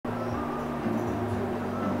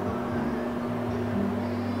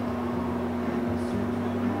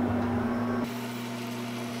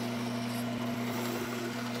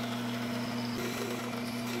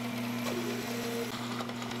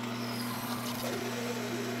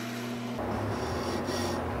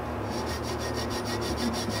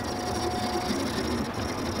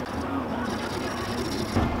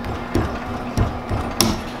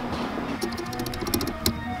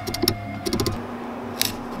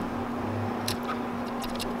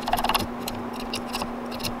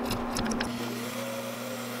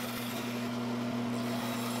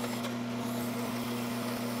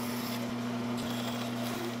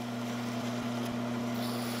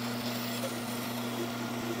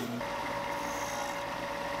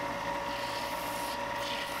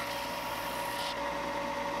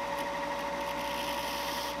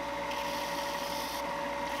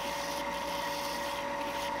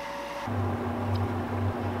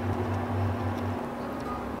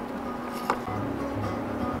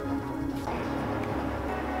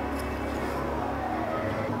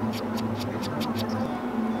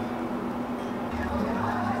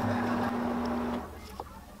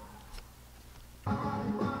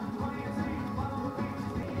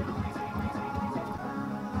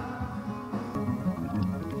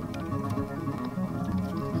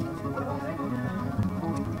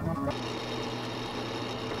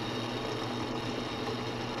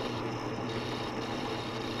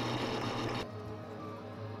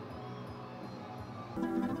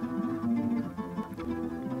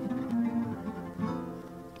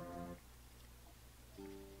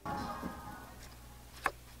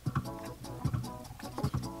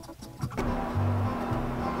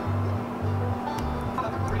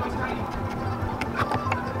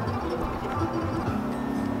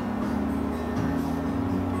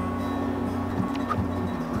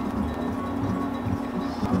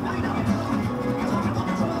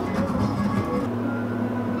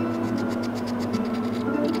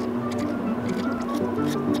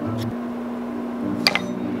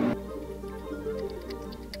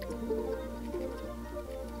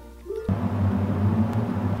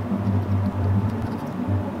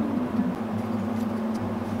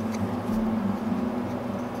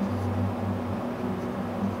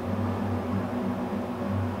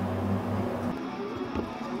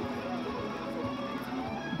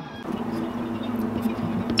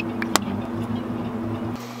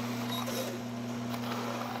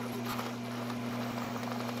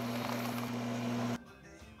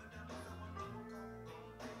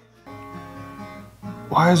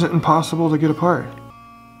Why is it impossible to get apart?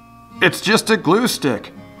 It's just a glue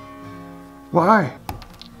stick. Why?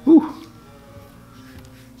 Whew.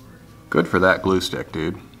 Good for that glue stick,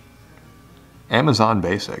 dude. Amazon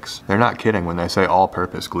Basics. They're not kidding when they say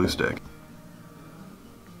all-purpose glue stick.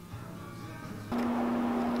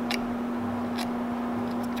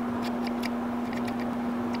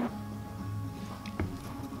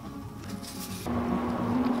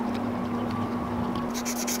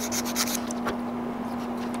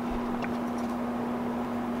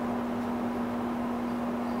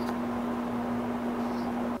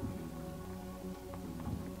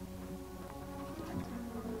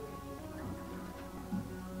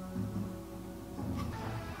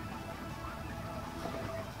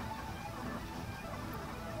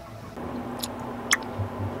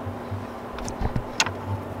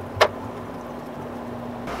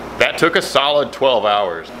 That took a solid 12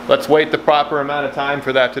 hours. Let's wait the proper amount of time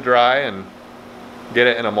for that to dry and get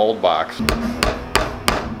it in a mold box.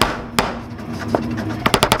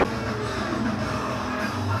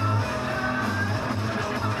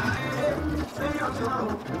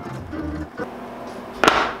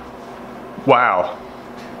 Wow.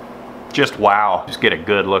 Just wow. Just get a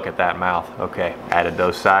good look at that mouth. Okay, added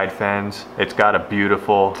those side fins. It's got a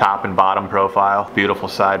beautiful top and bottom profile, beautiful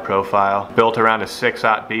side profile. Built around a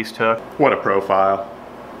 6/0 beast hook. What a profile.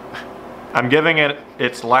 I'm giving it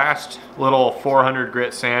its last little 400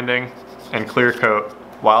 grit sanding and clear coat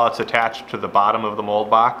while it's attached to the bottom of the mold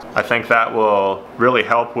box. I think that will really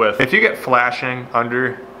help with, if you get flashing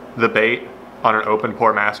under the bait on an open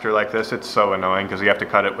pore master like this, it's so annoying because you have to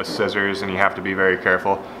cut it with scissors and you have to be very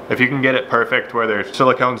careful. If you can get it perfect where there's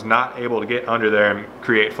silicone's not able to get under there and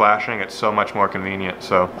create flashing, it's so much more convenient.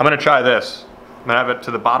 So I'm gonna try this. I'm gonna have it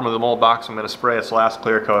to the bottom of the mold box. I'm gonna spray its last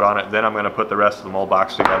clear coat on it. Then I'm gonna put the rest of the mold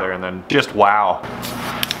box together and then just wow.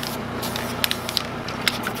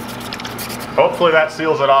 Hopefully that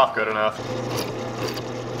seals it off good enough.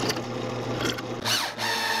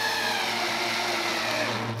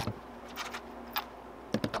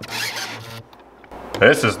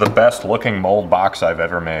 This is the best looking mold box I've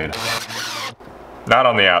ever made. Not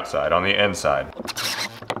on the outside, on the inside.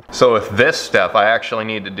 So with this stuff, I actually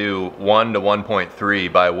need to do 1 to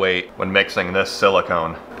 1.3 by weight when mixing this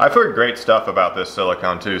silicone. I've heard great stuff about this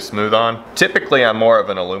silicone too, Smooth On. Typically I'm more of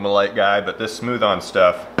an Alumilite guy, but this Smooth On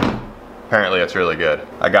stuff, apparently it's really good.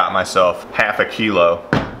 I got myself half a kilo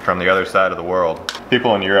from the other side of the world.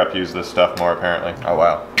 People in Europe use this stuff more apparently. Oh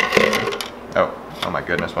wow. Oh my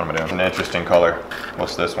goodness, what am I doing? An interesting color.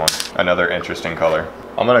 What's this one? Another interesting color.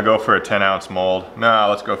 I'm gonna go for a 10-ounce mold. No,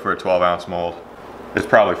 let's go for a 12-ounce mold. It's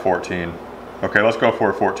probably 14. Okay, let's go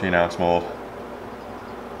for a 14-ounce mold.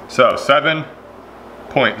 So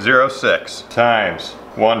 7.06 times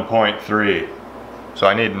 1.3. So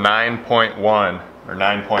I need 9.1 or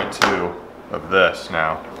 9.2 of this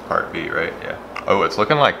now. Part B, right? Yeah. Oh, it's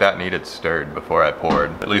looking like that needed stirred before I poured.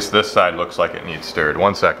 At least this side looks like it needs stirred.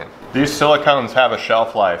 1 second. These silicones have a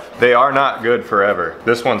shelf life. They are not good forever.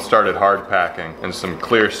 This one started hard packing and some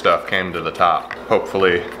clear stuff came to the top.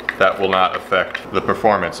 Hopefully that will not affect the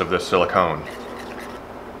performance of this silicone.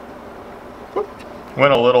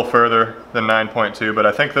 Went a little further than 9.2, but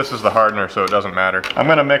I think this is the hardener, so it doesn't matter. I'm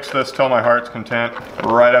gonna mix this till my heart's content,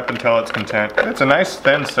 right up until it's content. It's a nice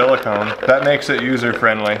thin silicone. That makes it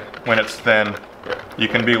user-friendly when it's thin. You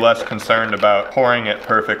can be less concerned about pouring it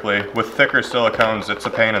perfectly. With thicker silicones, it's a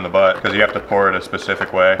pain in the butt because you have to pour it a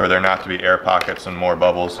specific way for there not to be air pockets and more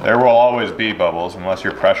bubbles. There will always be bubbles unless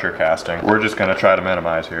you're pressure casting. We're just gonna try to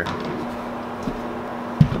minimize here.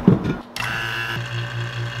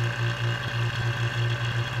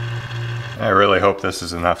 I really hope this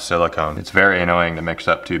is enough silicone. It's very annoying to mix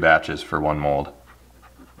up 2 batches for 1 mold.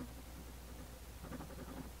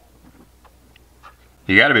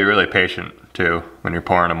 You gotta be really patient too when you're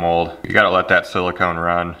pouring a mold. You gotta let that silicone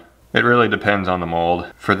run. It really depends on the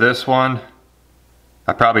mold. For this one,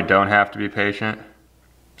 I probably don't have to be patient,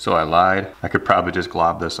 so I lied. I could probably just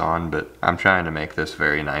glob this on, but I'm trying to make this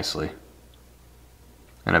very nicely.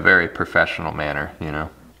 In a very professional manner, you know.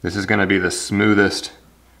 This is gonna be the smoothest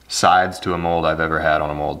sides to a mold I've ever had on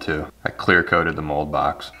a mold too. I clear coated the mold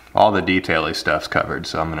box. All the detail-y stuff's covered,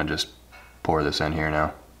 so I'm gonna just pour this in here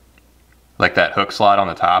now. Like that hook slot on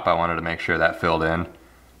the top, I wanted to make sure that filled in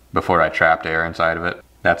before I trapped air inside of it.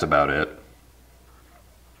 That's about it.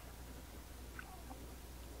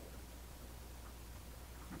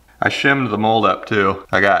 I shimmed the mold up too.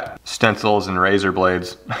 I got stencils and razor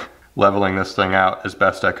blades leveling this thing out as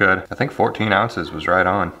best I could. I think 14 ounces was right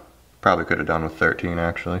on. Probably could have done with 13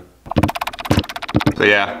 actually. So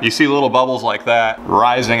yeah, you see little bubbles like that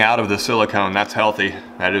rising out of the silicone. That's healthy.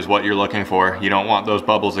 That is what you're looking for. You don't want those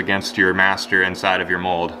bubbles against your master inside of your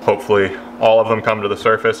mold. Hopefully all of them come to the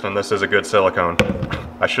surface and this is a good silicone.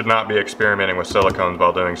 I should not be experimenting with silicones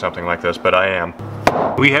while doing something like this, but I am.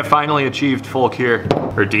 We have finally achieved full cure,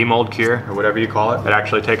 or demold cure, or whatever you call it. It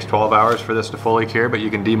actually takes 12 hours for this to fully cure, but you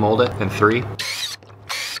can demold it in 3.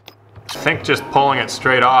 I think just pulling it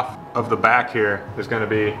straight off of the back here is going to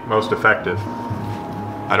be most effective.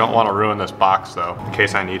 I don't want to ruin this box though, in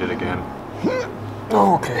case I need it again.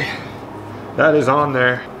 Okay. That is on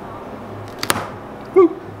there.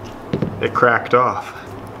 Woo. It cracked off.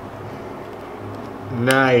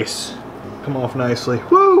 Nice. Come off nicely.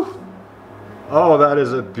 Woo! Oh, that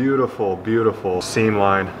is a beautiful, beautiful seam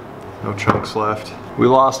line. No chunks left. We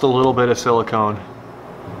lost a little bit of silicone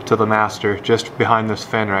to the master just behind this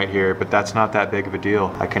fin right here, but that's not that big of a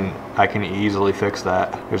deal. I can easily fix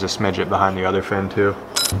that. There's a smidget behind the other fin too.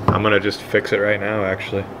 I'm gonna just fix it right now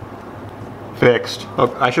actually. Fixed.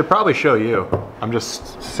 Oh, I should probably show you. I'm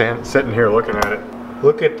just sitting here looking at it.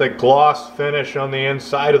 Look at the gloss finish on the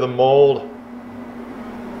inside of the mold.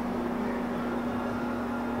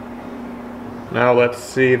 Now let's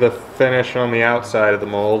see the finish on the outside of the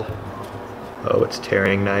mold. Oh, it's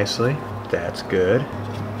tearing nicely. That's good.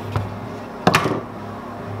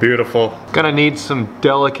 Beautiful. Gonna need some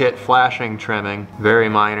delicate flashing trimming, very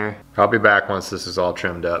minor. I'll be back once this is all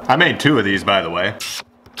trimmed up. I made 2 of these, by the way.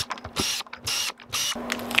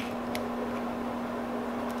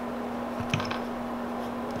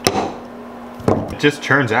 It just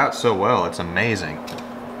turns out so well, it's amazing.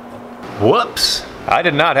 Whoops! I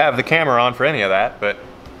did not have the camera on for any of that, but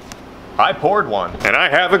I poured one, and I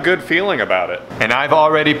have a good feeling about it. And I've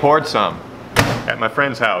already poured some at my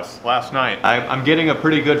friend's house last night. I'm getting a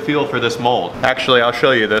pretty good feel for this mold. Actually, I'll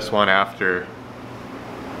show you this one after.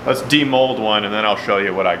 Let's demold one and then I'll show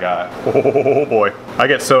you what I got. Oh boy. I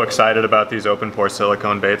get so excited about these open pore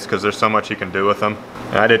silicone baits because there's so much you can do with them.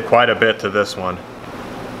 And I did quite a bit to this one.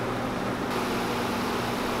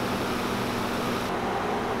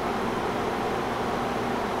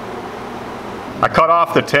 I cut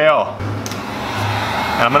off the tail.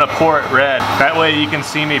 And I'm gonna pour it red. That way you can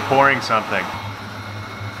see me pouring something.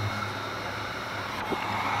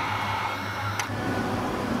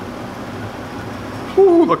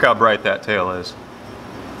 Ooh, look how bright that tail is.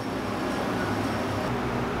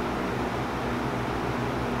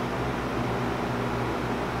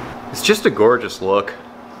 It's just a gorgeous look.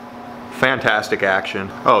 Fantastic action.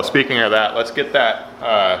 Oh, speaking of that, let's get that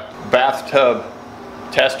bathtub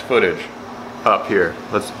test footage up here.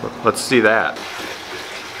 Let's see that.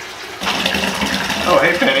 Oh,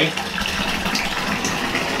 hey Penny.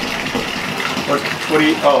 What do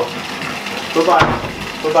you, oh,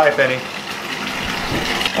 bye-bye. Bye-bye, Penny.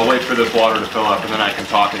 I'll wait for this water to fill up and then I can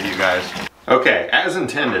talk to you guys. Okay, as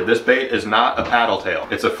intended, this bait is not a paddle tail.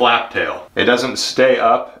 It's a flap tail. It doesn't stay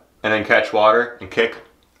up and then catch water and kick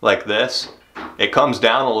like this. It comes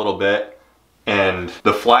down a little bit and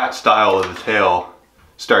the flat style of the tail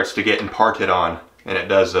starts to get imparted on and it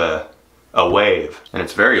does a wave and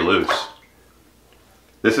it's very loose.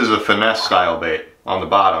 This is a finesse style bait on the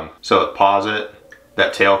bottom. So it paws it,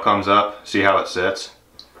 that tail comes up, see how it sits?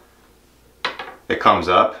 it comes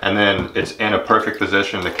up and then it's in a perfect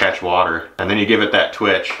position to catch water. And then you give it that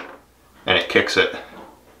twitch and it kicks it,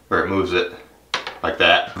 or it moves it like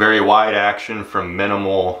that. Very wide action from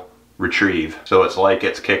minimal retrieve. So it's like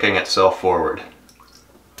it's kicking itself forward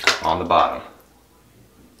on the bottom.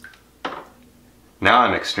 Now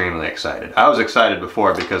I'm extremely excited. I was excited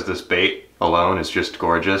before because this bait alone is just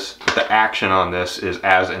gorgeous, but the action on this is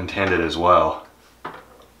as intended as well.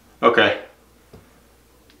 Okay.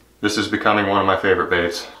 This is becoming one of my favorite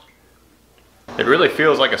baits. It really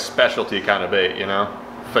feels like a specialty kind of bait, you know?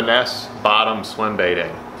 Finesse bottom swim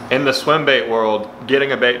baiting. In the swim bait world,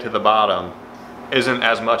 getting a bait to the bottom isn't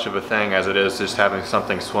as much of a thing as it is just having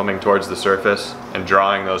something swimming towards the surface and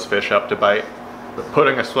drawing those fish up to bite. But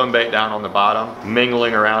putting a swim bait down on the bottom,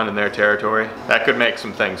 mingling around in their territory, that could make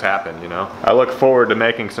some things happen, you know? I look forward to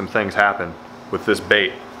making some things happen with this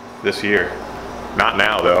bait this year. Not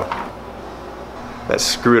now though. That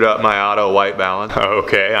screwed up my auto white balance.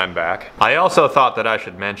 Okay, I'm back. I also thought that I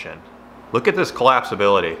should mention, look at this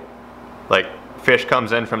collapsibility. Like, fish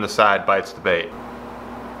comes in from the side, bites the bait.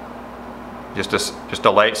 Just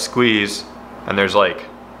a light squeeze, and there's like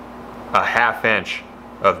a ½ inch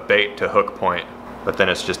of bait to hook point, but then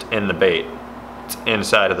it's just in the bait. It's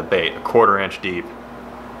inside of the bait, a ¼ inch deep.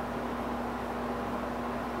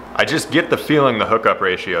 I just get the feeling the hookup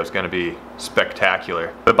ratio is going to be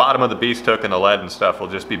spectacular. The bottom of the beast hook and the lead and stuff will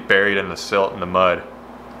just be buried in the silt and the mud.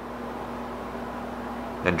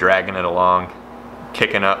 And dragging it along,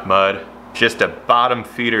 kicking up mud. Just a bottom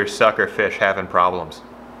feeder sucker fish having problems.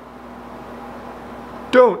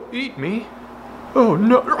 Don't eat me. Oh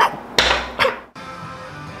no.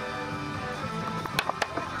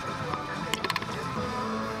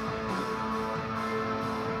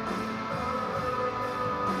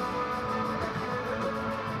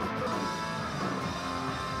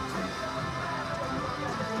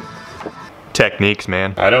 Techniques,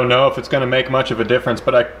 man. I don't know if it's gonna make much of a difference,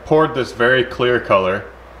 but I poured this very clear color.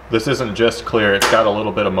 This isn't just clear, it's got a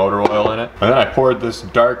little bit of motor oil in it. And then I poured this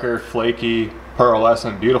darker, flaky,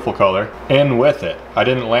 pearlescent, beautiful color in with it. I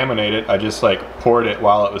didn't laminate it, I just like poured it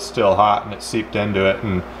while it was still hot and it seeped into it,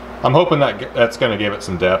 and I'm hoping that that's gonna give it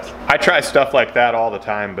some depth. I try stuff like that all the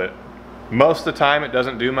time, but most of the time it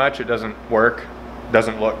doesn't do much, it doesn't work,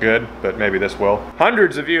 doesn't look good, but maybe this will.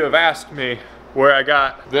 Hundreds of you have asked me where I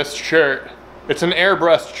got this shirt. It's an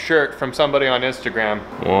airbrushed shirt from somebody on Instagram.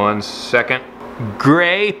 One second.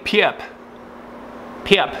 Gray Pip.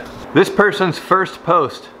 Pip. This person's first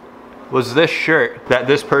post was this shirt that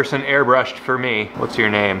this person airbrushed for me. What's your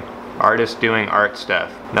name? Artist doing art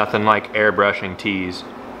stuff. Nothing like airbrushing tees.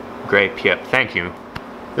 Gray Pip. Thank you.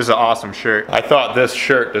 This is an awesome shirt. I thought this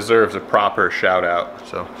shirt deserves a proper shout out,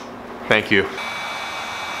 so thank you.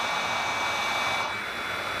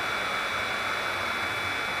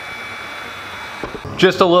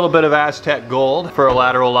 Just a little bit of Aztec gold for a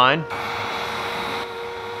lateral line.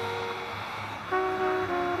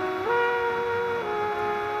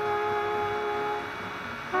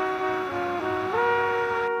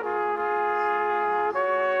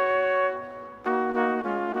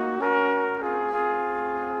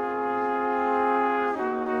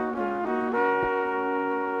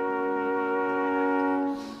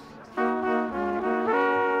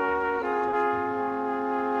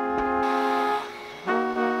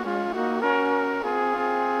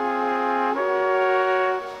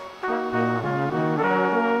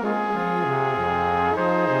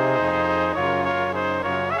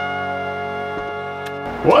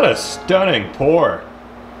 What a stunning pour.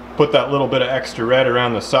 Put that little bit of extra red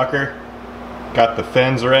around the sucker. Got the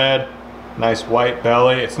fins red. Nice white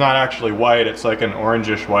belly. It's not actually white, it's like an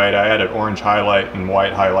orangish white. I added orange highlight and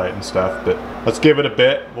white highlight and stuff, but let's give it a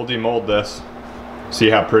bit. We'll demold this. See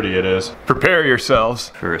how pretty it is. Prepare yourselves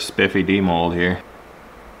for a spiffy demold here.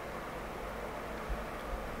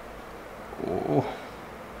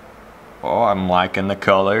 Oh, I'm liking the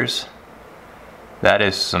colors. That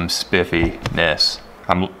is some spiffiness.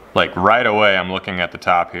 I'm like right away I'm looking at the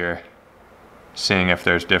top here, seeing if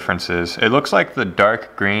there's differences. It looks like the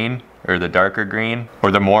dark green or the darker green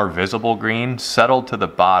or the more visible green settled to the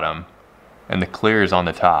bottom and the clear is on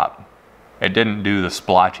the top. It didn't do the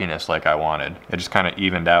splotchiness like I wanted. It just kind of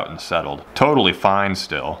evened out and settled. Totally fine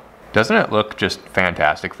still. Doesn't it look just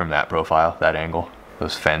fantastic from that profile, that angle?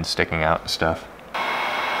 Those fins sticking out and stuff.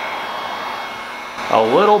 A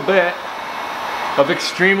little bit of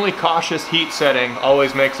extremely cautious heat setting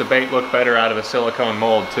always makes a bait look better out of a silicone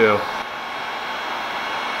mold too.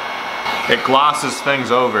 It glosses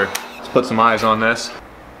things over. Let's put some eyes on this.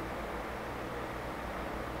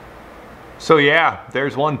 So yeah,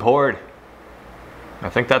 there's one poured. I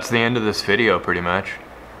think that's the end of this video pretty much.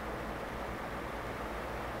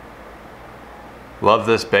 Love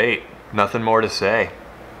this bait. Nothing more to say.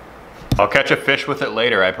 I'll catch a fish with it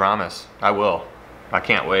later, I promise. I will. I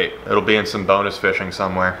can't wait. It'll be in some bonus fishing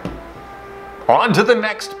somewhere. On to the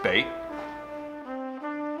next bait.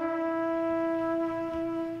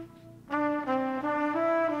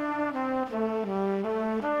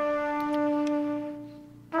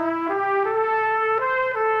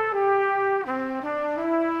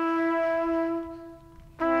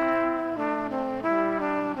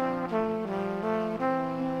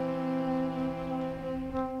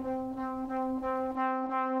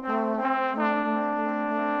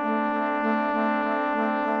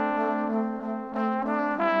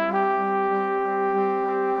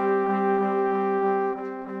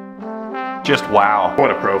 Just wow,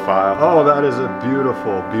 what a profile. Oh, that is a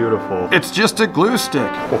beautiful, beautiful. It's just a glue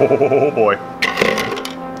stick. Oh boy.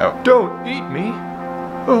 Oh. Don't eat me.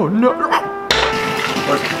 Oh no.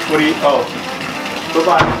 What do you, oh.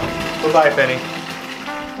 Bye-bye. Bye-bye, Penny.